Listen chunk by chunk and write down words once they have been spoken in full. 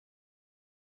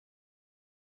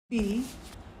TB,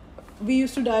 we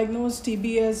used to diagnose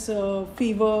TB as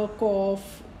fever,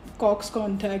 cough, Cox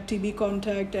contact, TB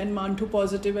contact, and Mantoux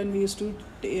positive, and we used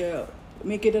to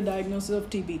make it a diagnosis of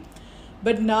TB.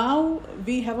 But now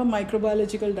we have a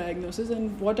microbiological diagnosis,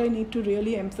 and what I need to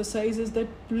really emphasize is that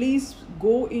please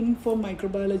go in for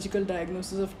microbiological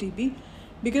diagnosis of TB,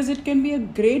 because it can be a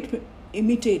great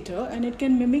imitator and it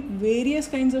can mimic various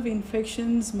kinds of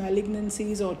infections,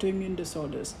 malignancies, autoimmune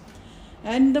disorders.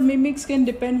 And the mimics can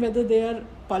depend whether they are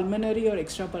pulmonary or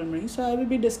extrapulmonary. So I will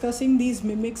be discussing these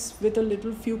mimics with a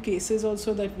little few cases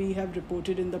also that we have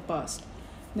reported in the past.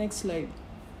 Next slide.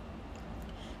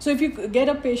 So if you get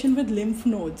a patient with lymph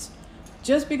nodes,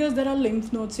 just because there are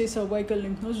lymph nodes, say cervical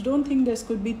lymph nodes, don't think this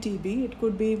could be TB. It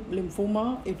could be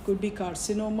lymphoma, it could be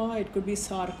carcinoma, it could be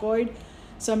sarcoid.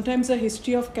 Sometimes a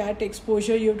history of cat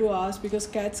exposure you have to ask, because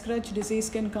cat scratch disease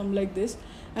can come like this.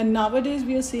 And nowadays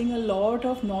we are seeing a lot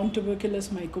of non-tuberculous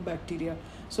mycobacteria.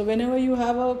 So whenever you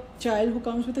have a child who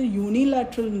comes with a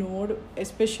unilateral node,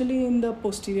 especially in the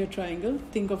posterior triangle,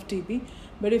 think of TB.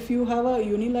 But if you have a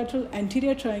unilateral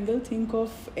anterior triangle, think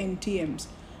of NTMs.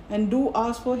 And do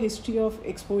ask for history of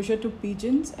exposure to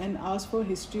pigeons, and ask for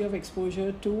history of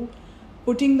exposure to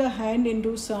putting the hand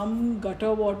into some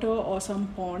gutter water or some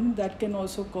pond. That can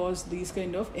also cause these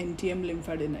kind of NTM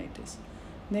lymphadenitis.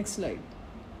 Next slide.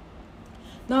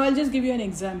 Now I'll just give you an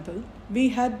example. We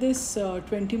had this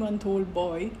 20-month-old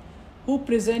boy who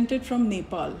presented from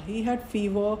Nepal. He had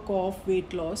fever, cough,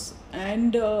 weight loss,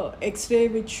 and X-ray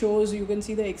which shows, you can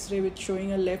see the X-ray which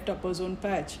showing a left upper zone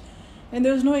patch. And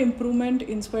there was no improvement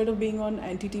in spite of being on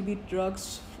anti-TB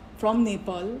drugs from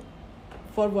Nepal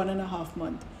for 1.5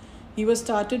 months. He was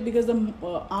started because the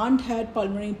aunt had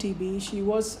pulmonary TB. She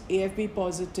was AFB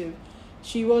positive.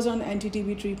 She was on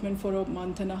anti-TB treatment for 1.5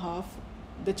 months.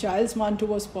 The child's Mantoux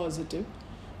was positive.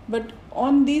 But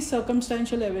on these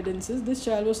circumstantial evidences, this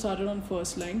child was started on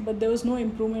first line, but there was no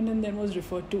improvement and then was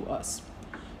referred to us.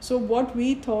 So what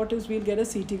we thought is we'll get a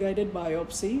CT-guided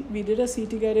biopsy. We did a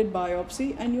CT-guided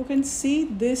biopsy, and you can see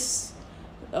this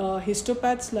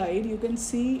histopath slide. You can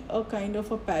see a kind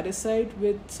of a parasite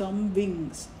with some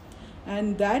wings.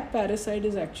 And that parasite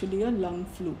is actually a lung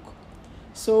fluke.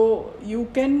 So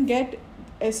you can get,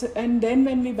 and then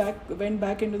when we went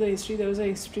back into the history, there was a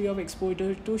history of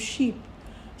exposure to sheep.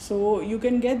 So you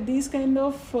can get these kind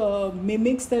of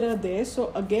mimics that are there.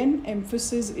 So again,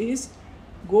 emphasis is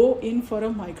go in for a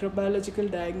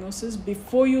microbiological diagnosis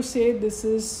before you say this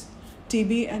is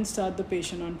TB and start the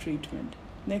patient on treatment.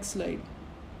 Next slide.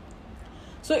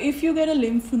 So if you get a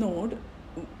lymph node,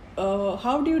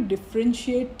 how do you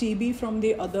differentiate TB from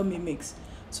the other mimics?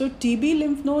 So TB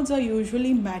lymph nodes are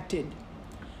usually matted,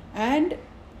 and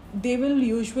they will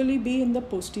usually be in the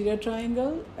posterior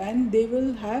triangle, and they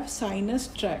will have sinus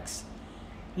tracts.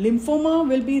 Lymphoma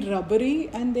will be rubbery,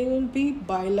 and they will be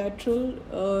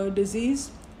bilateral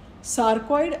disease.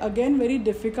 Sarcoid, again, very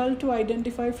difficult to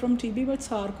identify from TB, but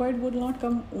sarcoid would not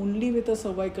come only with a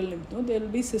cervical lymph node. There will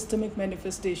be systemic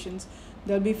manifestations.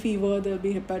 There will be fever, there will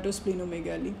be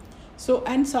hepatosplenomegaly. So,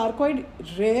 and sarcoid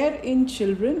rare in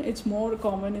children, it's more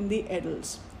common in the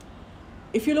adults.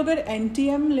 If you look at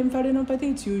NTM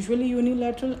lymphadenopathy, it's usually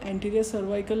unilateral, anterior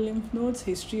cervical lymph nodes,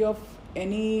 history of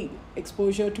any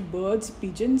exposure to birds,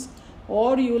 pigeons,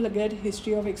 or you will get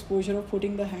history of exposure of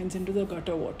putting the hands into the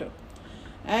gutter water.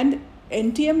 And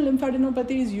NTM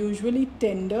lymphadenopathy is usually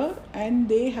tender, and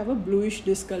they have a bluish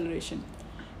discoloration.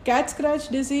 Cat scratch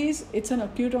disease, it's an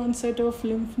acute onset of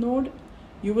lymph node.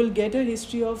 You will get a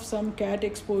history of some cat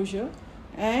exposure.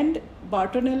 And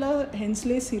Bartonella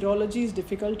Hensley serology is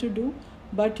difficult to do,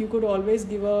 but you could always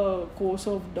give a course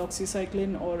of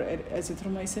doxycycline or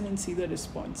azithromycin and see the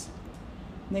response.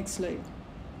 Next slide.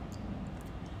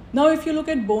 Now if you look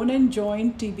at bone and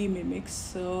joint TB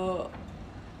mimics,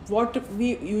 what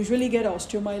we usually get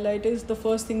osteomyelitis, the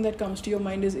first thing that comes to your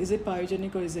mind is it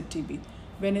pyogenic or is it TB?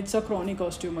 When it's a chronic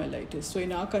osteomyelitis. So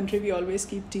in our country, we always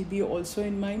keep TB also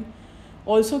in mind.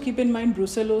 Also keep in mind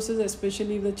brucellosis,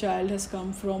 especially if the child has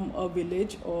come from a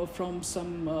village or from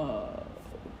some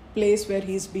place where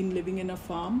he's been living in a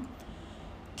farm.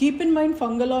 Keep in mind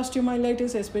fungal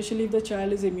osteomyelitis, especially if the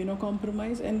child is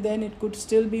immunocompromised, and then it could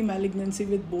still be malignancy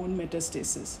with bone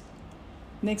metastasis.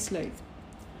 Next slide.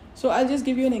 So I'll just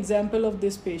give you an example of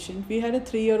this patient. We had a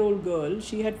 3-year-old girl.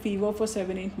 She had fever for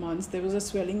 7-8 months. There was a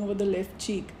swelling over the left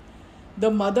cheek.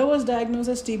 The mother was diagnosed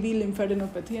as TB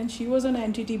lymphadenopathy, and she was on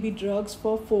anti-TB drugs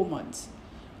for 4 months.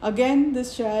 Again,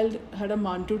 this child had a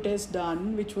Mantoux test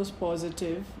done, which was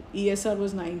positive. ESR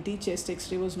was 90, chest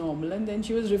X-ray was normal, and then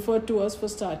she was referred to us for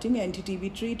starting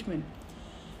anti-TB treatment.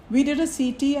 We did a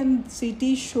CT, and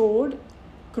CT showed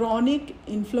chronic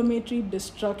inflammatory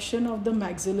destruction of the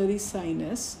maxillary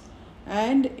sinus,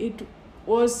 and it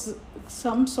was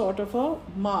some sort of a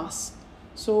mass.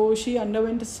 So she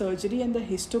underwent a surgery, and the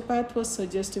histopath was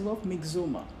suggestive of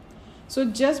myxoma. So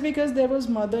just because there was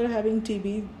mother having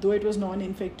TB, though it was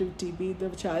non-infective TB, the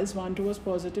child's 1-2 was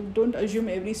positive, don't assume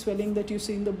every swelling that you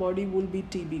see in the body will be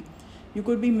TB. You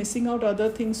could be missing out other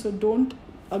things. So don't,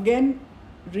 again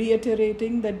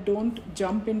reiterating that, don't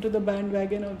jump into the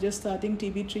bandwagon of just starting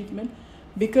TB treatment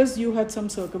because you had some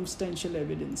circumstantial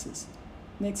evidences.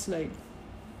 Next slide.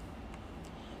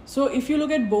 So if you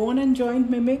look at bone and joint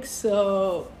mimics,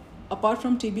 apart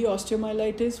from TB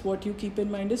osteomyelitis, what you keep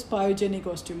in mind is pyogenic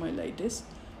osteomyelitis,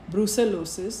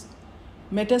 brucellosis,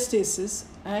 metastasis,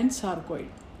 and sarcoid.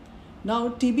 Now,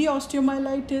 TB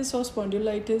osteomyelitis or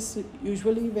spondylitis,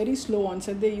 usually very slow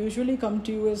onset. They usually come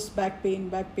to you as back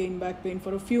pain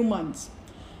for a few months.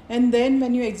 And then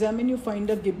when you examine, you find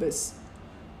a gibbous.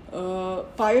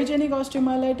 Pyogenic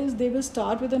osteomyelitis, they will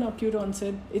start with an acute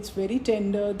onset. It's very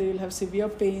tender. They will have severe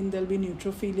pain. There will be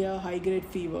neutrophilia, high-grade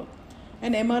fever.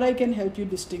 And MRI can help you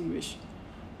distinguish.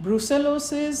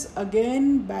 Brucellosis,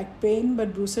 again, back pain,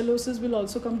 but brucellosis will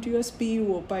also come to you as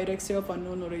PUO, pyrexia of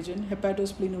unknown origin,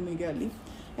 hepatosplenomegaly,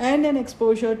 and an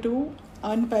exposure to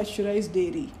unpasteurized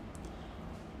dairy.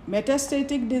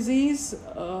 Metastatic disease,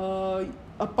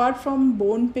 apart from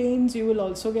bone pains, you will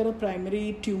also get a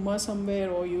primary tumor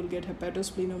somewhere, or you will get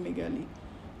hepatosplenomegaly.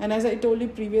 And as I told you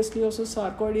previously, also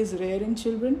sarcoid is rare in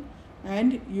children,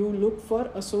 and you look for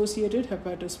associated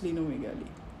hepatosplenomegaly.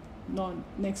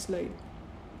 Next slide.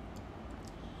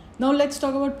 Now let's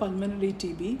talk about pulmonary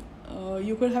TB.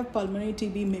 You could have pulmonary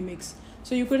TB mimics.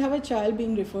 So you could have a child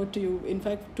being referred to you. In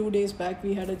fact, 2 days back,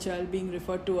 we had a child being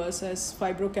referred to us as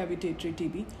fibrocavitatory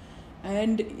TB.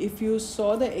 And if you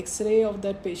saw the X-ray of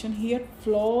that patient, he had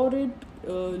florid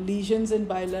lesions in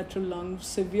bilateral lungs,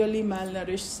 severely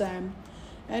malnourished SAM,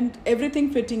 and everything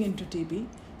fitting into TB.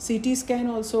 CT scan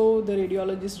also, the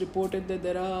radiologist reported that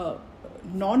there are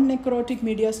non-necrotic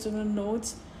mediastinal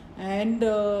nodes, and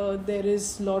there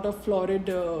is a lot of florid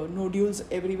nodules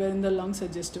everywhere in the lung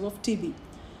suggestive of TB.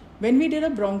 When we did a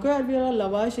bronchoalveolar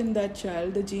lavage in that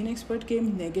child, the gene expert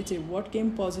came negative. What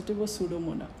came positive was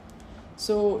Pseudomonas.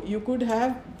 So you could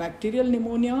have bacterial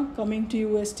pneumonia coming to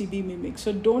you as TB mimic.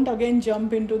 So don't again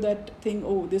jump into that thing,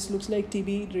 oh, this looks like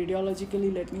TB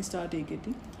radiologically, let me start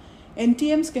AKT.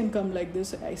 NTMs can come like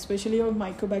this, especially your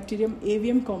Mycobacterium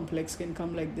avium complex can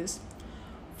come like this.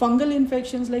 Fungal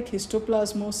infections like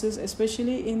histoplasmosis,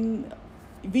 especially in,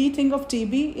 we think of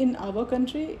TB in our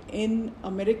country, in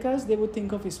Americas, they would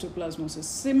think of histoplasmosis.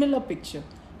 Similar picture,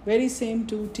 very same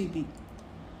to TB.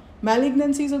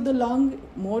 Malignancies of the lung,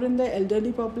 more in the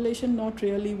elderly population, not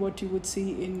really what you would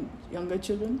see in younger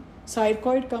children.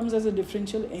 Sarcoid comes as a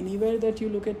differential anywhere that you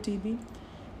look at TB.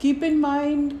 Keep in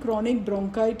mind chronic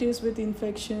bronchitis with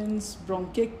infections,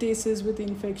 bronchiectasis with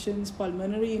infections,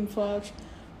 pulmonary infarction,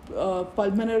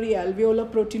 pulmonary alveolar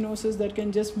proteinosis that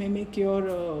can just mimic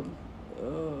your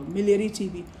miliary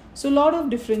TB. So a lot of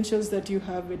differentials that you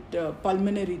have with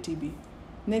pulmonary TB.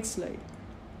 Next slide.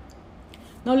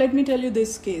 Now let me tell you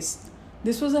this case.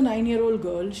 This was a 9-year-old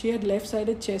girl. She had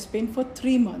left-sided chest pain for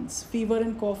 3 months, fever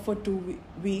and cough for 2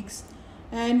 weeks,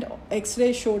 and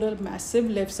X-ray showed a massive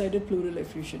left-sided pleural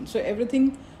effusion. So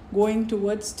everything going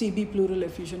towards TB pleural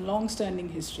effusion, long-standing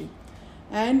history.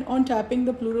 And on tapping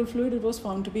the pleural fluid, it was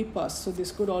found to be pus. So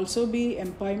this could also be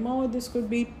empyema, or this could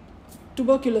be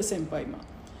tuberculous empyema.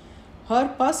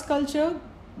 Her pus culture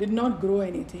did not grow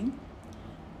anything.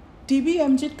 TB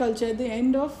MGIT culture at the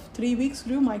end of 3 weeks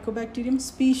grew Mycobacterium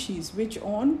species, which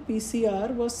on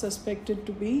PCR was suspected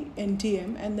to be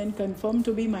NTM and then confirmed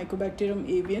to be Mycobacterium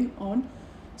avium on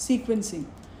sequencing.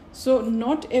 So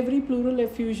not every pleural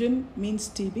effusion means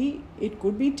TB. It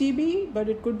could be TB, but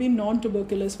it could be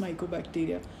non-tuberculous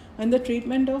mycobacteria. And the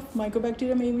treatment of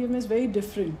Mycobacterium avium is very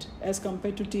different as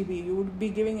compared to TB. You would be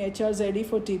giving HRZE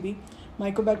for TB.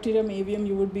 Mycobacterium avium,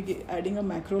 you would be adding a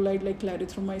macrolide like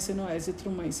clarithromycin or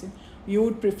azithromycin. You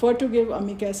would prefer to give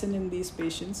amikacin in these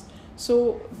patients.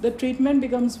 So the treatment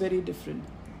becomes very different.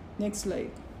 Next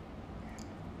slide.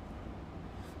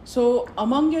 So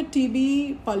among your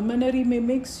TB pulmonary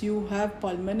mimics, you have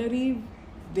pulmonary,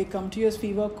 they come to you as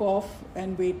fever, cough,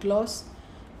 and weight loss,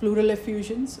 pleural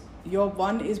effusions. Your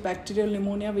one is bacterial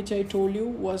pneumonia, which I told you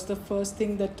was the first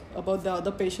thing that about the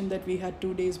other patient that we had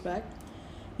 2 days back.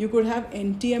 You could have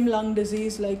NTM lung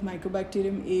disease like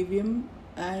Mycobacterium avium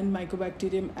and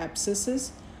Mycobacterium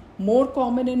abscessus, more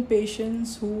common in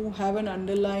patients who have an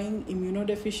underlying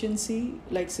immunodeficiency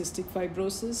like cystic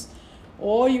fibrosis,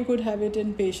 or you could have it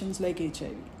in patients like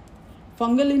HIV.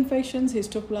 Fungal infections,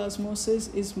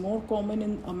 histoplasmosis is more common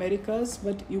in Americas,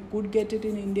 but you could get it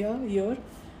in India here,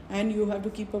 and you have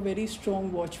to keep a very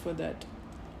strong watch for that.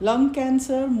 Lung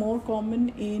cancer, more common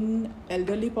in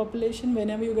elderly population.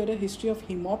 Whenever you get a history of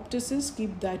hemoptysis,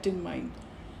 keep that in mind.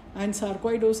 And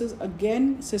sarcoidosis,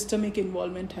 again, systemic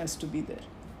involvement has to be there.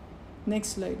 Next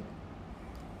slide.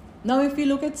 Now, if we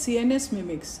look at CNS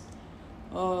mimics,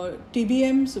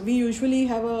 TBMs, we usually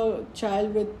have a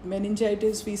child with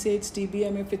meningitis, we say it's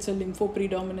TBM if it's a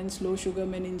lymphopredominance, low sugar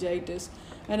meningitis,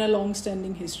 and a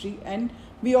long-standing history. And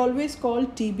we always call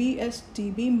TB as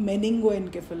TB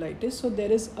meningoencephalitis. So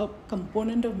there is a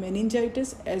component of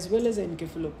meningitis as well as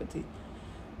encephalopathy.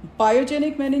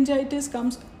 Pyogenic meningitis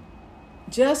comes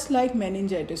just like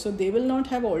meningitis, so they will not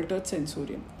have altered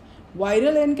sensorium.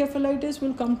 Viral encephalitis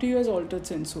will come to you as altered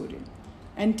sensorium.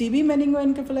 And TB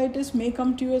meningoencephalitis may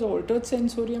come to you as altered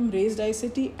sensorium, raised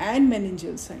ICT, and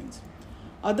meningeal signs.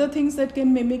 Other things that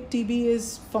can mimic TB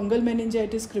is fungal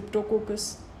meningitis,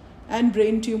 cryptococcus, and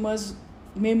brain tumors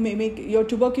may mimic your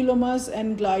tuberculomas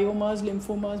and gliomas,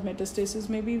 lymphomas, metastasis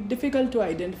may be difficult to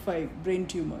identify brain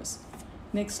tumors.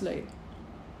 Next slide.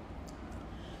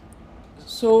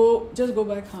 So just go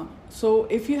back. So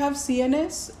if you have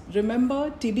CNS,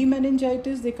 remember TB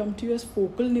meningitis, they come to you as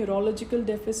focal neurological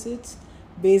deficits,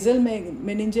 basal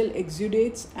meningeal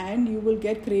exudates, and you will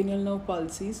get cranial nerve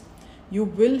palsies. You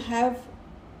will have,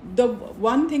 the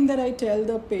one thing that I tell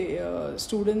the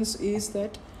students is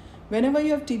that whenever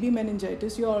you have TB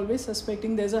meningitis, you're always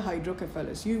suspecting there's a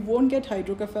hydrocephalus. You won't get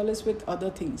hydrocephalus with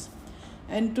other things.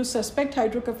 And to suspect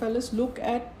hydrocephalus, look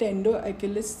at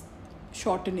tendo-Achilles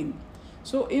shortening.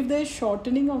 So if there's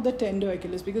shortening of the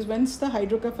tendo-Achilles, because once the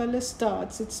hydrocephalus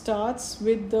starts, it starts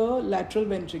with the lateral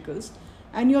ventricles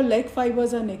and your leg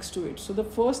fibers are next to it. So the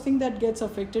first thing that gets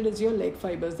affected is your leg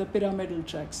fibers, the pyramidal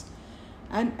tracts.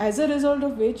 And as a result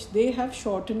of which, they have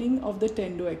shortening of the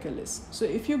tendo-Achilles. So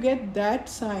if you get that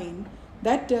sign,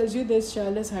 that tells you this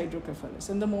child has hydrocephalus.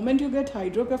 And the moment you get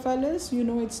hydrocephalus, you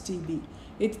know it's TB.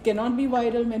 It cannot be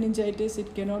viral meningitis,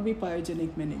 it cannot be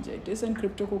pyogenic meningitis, and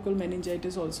cryptococcal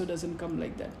meningitis also doesn't come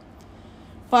like that.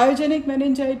 Pyogenic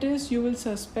meningitis, you will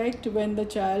suspect when the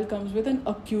child comes with an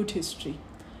acute history.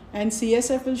 And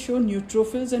CSF will show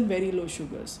neutrophils and very low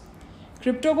sugars.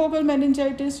 Cryptococcal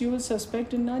meningitis, you will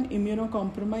suspect in an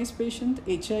immunocompromised patient,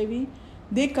 HIV.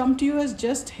 They come to you as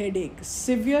just headache,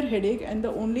 severe headache, and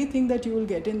the only thing that you will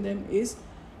get in them is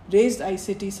raised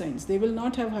ICT signs. They will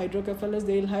not have hydrocephalus,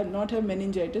 they will not have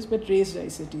meningitis, but raised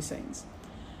ICT signs.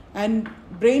 And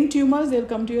brain tumors, they'll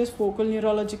come to you as focal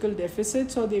neurological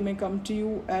deficits, or they may come to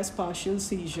you as partial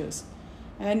seizures.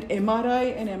 And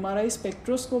MRI and MRI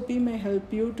spectroscopy may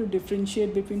help you to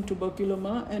differentiate between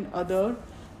tuberculoma and other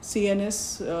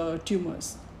CNS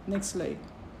tumors. Next slide.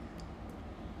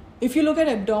 If you look at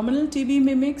abdominal TB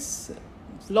mimics,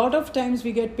 a lot of times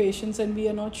we get patients and we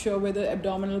are not sure whether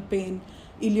abdominal pain,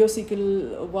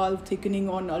 ileocecal valve thickening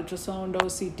on ultrasound or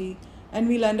CT, and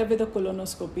we'll end up with a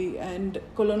colonoscopy. And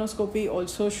colonoscopy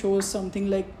also shows something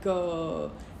like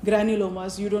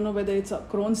granulomas. You don't know whether it's a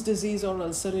Crohn's disease or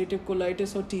ulcerative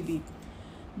colitis or TB.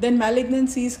 Then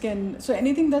malignancies can, so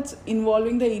anything that's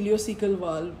involving the ileocecal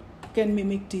valve can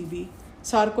mimic TB.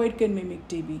 Sarcoid can mimic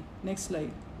TB. Next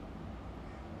slide.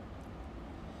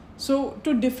 So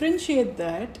to differentiate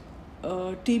that,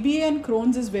 TB and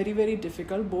Crohn's is very, very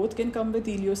difficult. Both can come with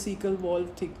ileocecal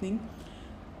valve thickening.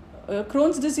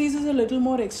 Crohn's disease is a little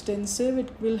more extensive. It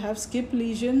will have skip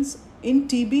lesions. In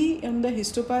TB and the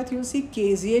histopath, you'll see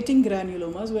caseating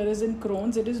granulomas, whereas in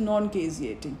Crohn's, it is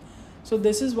non-caseating. So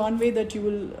this is one way that you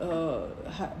will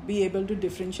be able to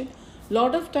differentiate. A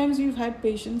lot of times we've had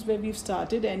patients where we've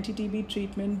started anti-TB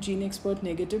treatment, gene expert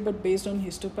negative, but based on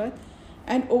histopath.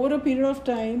 And over a period of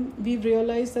time, we've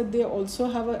realized that they also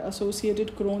have an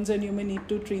associated Crohn's, and you may need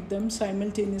to treat them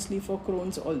simultaneously for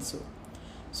Crohn's also.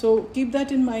 So keep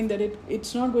that in mind, that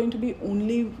it's not going to be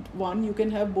only one. You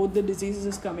can have both the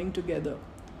diseases coming together.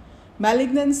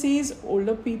 Malignancies,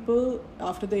 older people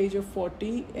after the age of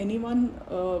 40, anyone,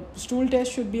 stool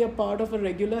test should be a part of a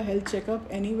regular health checkup.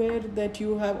 Anywhere that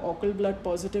you have occult blood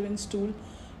positive in stool,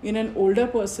 in an older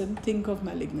person, think of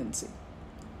malignancy.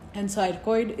 And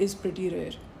sarcoid is pretty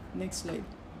rare. Next slide.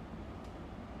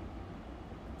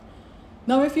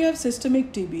 Now, if you have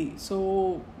systemic TB,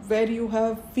 so where you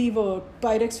have fever,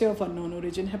 pyrexia of unknown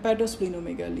origin,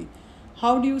 hepatosplenomegaly,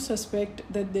 how do you suspect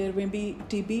that there may be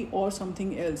TB or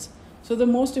something else? So the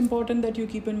most important that you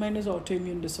keep in mind is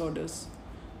autoimmune disorders.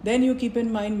 Then you keep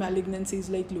in mind malignancies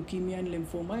like leukemia and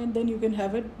lymphoma, and then you can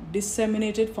have a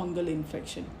disseminated fungal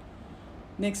infection.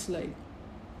 Next slide.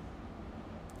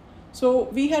 So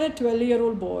we had a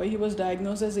 12-year-old boy. He was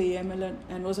diagnosed as AML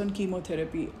and was on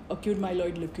chemotherapy, acute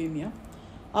myeloid leukemia.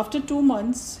 After 2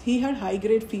 months, he had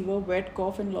high-grade fever, wet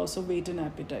cough, and loss of weight and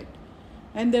appetite.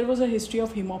 And there was a history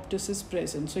of hemoptysis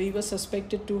present. So he was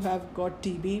suspected to have got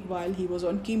TB while he was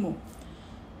on chemo.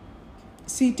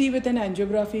 CT with an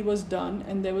angiography was done,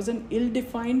 and there was an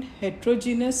ill-defined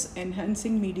heterogeneous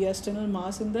enhancing mediastinal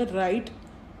mass in the right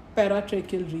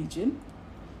paratracheal region.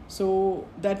 So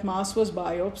that mass was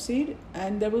biopsied,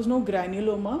 and there was no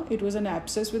granuloma. It was an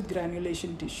abscess with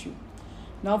granulation tissue.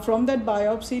 Now from that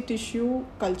biopsy tissue,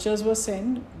 cultures were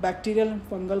sent. Bacterial and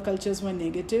fungal cultures were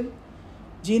negative.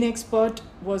 Gene expert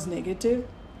was negative.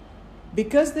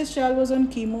 Because this child was on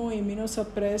chemo,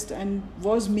 immunosuppressed, and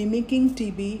was mimicking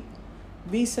TB,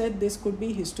 we said this could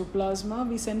be histoplasma.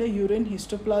 We sent a urine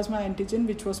histoplasma antigen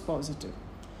which was positive.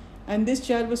 And this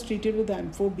child was treated with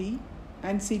ampho-B,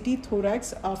 and CT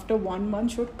thorax after 1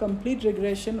 month showed complete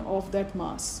regression of that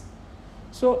mass.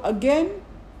 So again,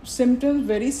 symptoms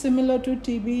very similar to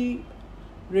TB,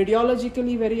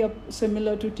 radiologically very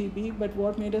similar to TB, but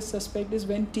what made us suspect is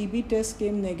when TB test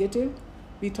came negative,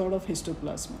 we thought of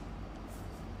histoplasma.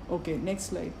 Okay, next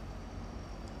slide.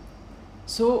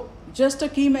 So just a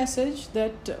key message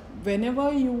that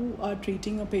whenever you are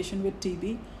treating a patient with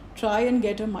TB, try and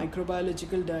get a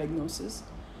microbiological diagnosis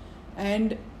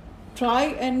and try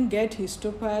and get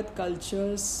histopath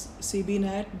cultures,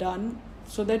 CBNAT done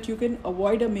so that you can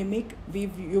avoid a mimic.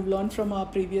 You've learned from our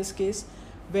previous case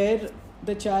where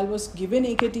the child was given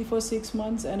AKT for 6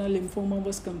 months and a lymphoma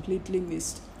was completely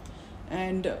missed.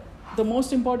 And the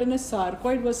most important is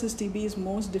sarcoid versus TB is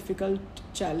most difficult,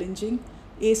 challenging.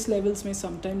 ACE levels may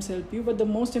sometimes help you, but the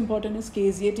most important is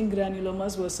caseating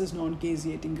granulomas versus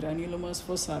non-caseating granulomas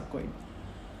for sarcoid.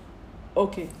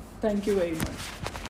 Okay, thank you very much.